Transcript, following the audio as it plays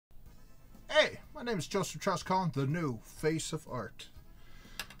My name is CHARLES COLIN, the new face of art.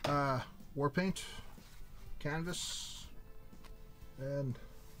 Warpaint, canvas, and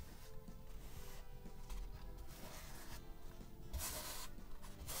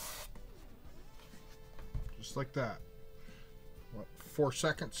just like that. What, 4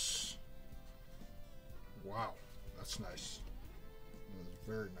 seconds? Wow, that's nice. That's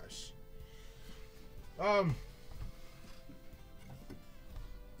very nice.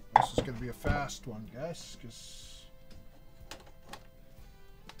 This is going to be a fast one, guys, because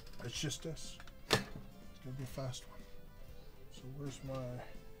it's just this. It's going to be a fast one. So where's my...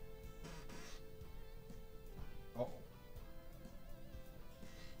 Uh-oh.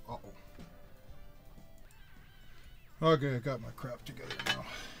 Uh-oh. Okay, I got my crap together now.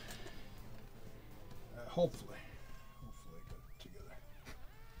 Hopefully I got it together.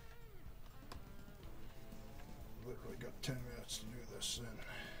 Literally got 10 minutes to do this in.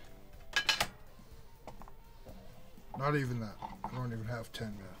 Not even that. I don't even have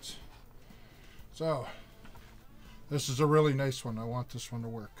 10 minutes. So, this is a really nice one. I want this one to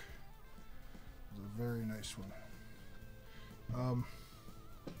work. It's a very nice one. I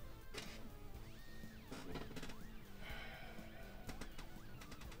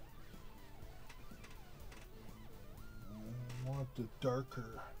want the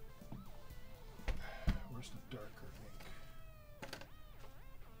darker. Where's the darker ink?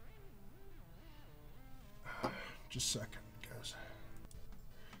 Just a second, guys.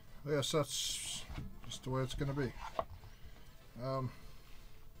 Yes, that's just the way it's going to be. Come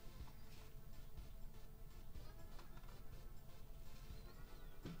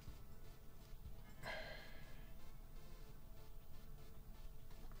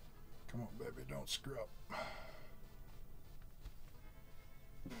on, baby, don't screw up.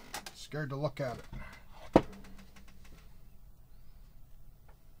 Scared to look at it.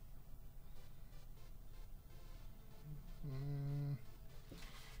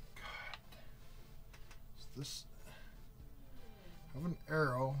 This, I have an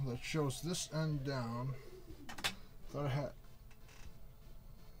arrow that shows this end down. Thought I had.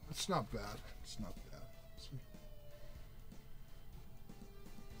 It's not bad. It's not bad. See?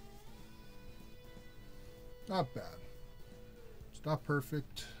 Not bad. It's not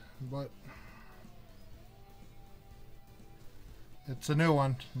perfect, but it's a new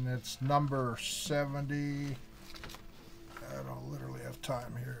one, and it's number 70. I don't literally have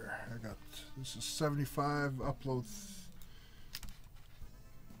time here. This is 75, upload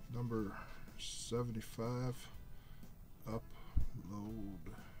number 75, upload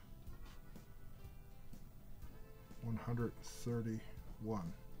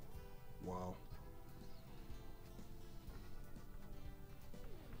 131. Wow.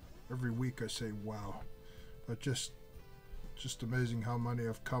 Every week I say wow, but just amazing how many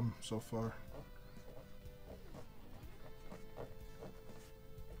have come so far.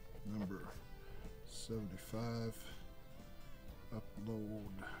 Number 75,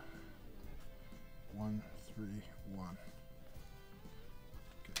 upload 131.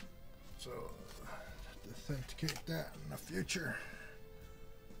 Okay, so to authenticate that in the future.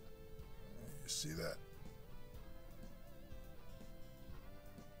 You see that?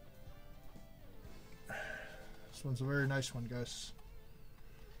 This one's a very nice one, guys.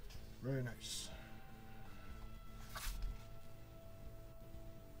 Very nice.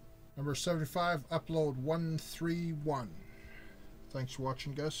 Number 75, upload 131. Thanks for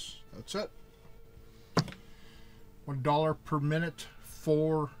watching, guys. That's it. $1 per minute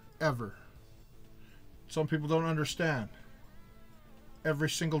forever. Some people don't understand. Every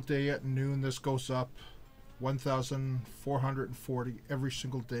single day at noon this goes up. 1,440 every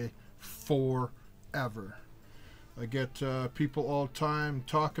single day forever. I get people all the time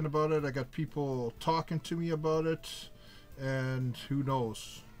talking about it. I got people talking to me about it. And who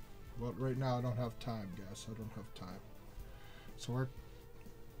knows? But right now I don't have time, guys. I don't have time. So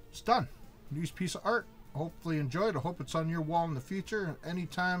it's done. Nice piece of art. Hopefully you enjoyed. I hope it's on your wall in the future.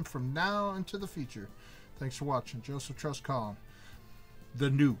 Anytime from now into the future. Thanks for watching. CHARLES COLIN,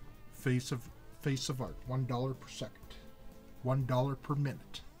 the new face of art. $1 per second. $1 per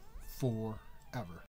minute. Forever.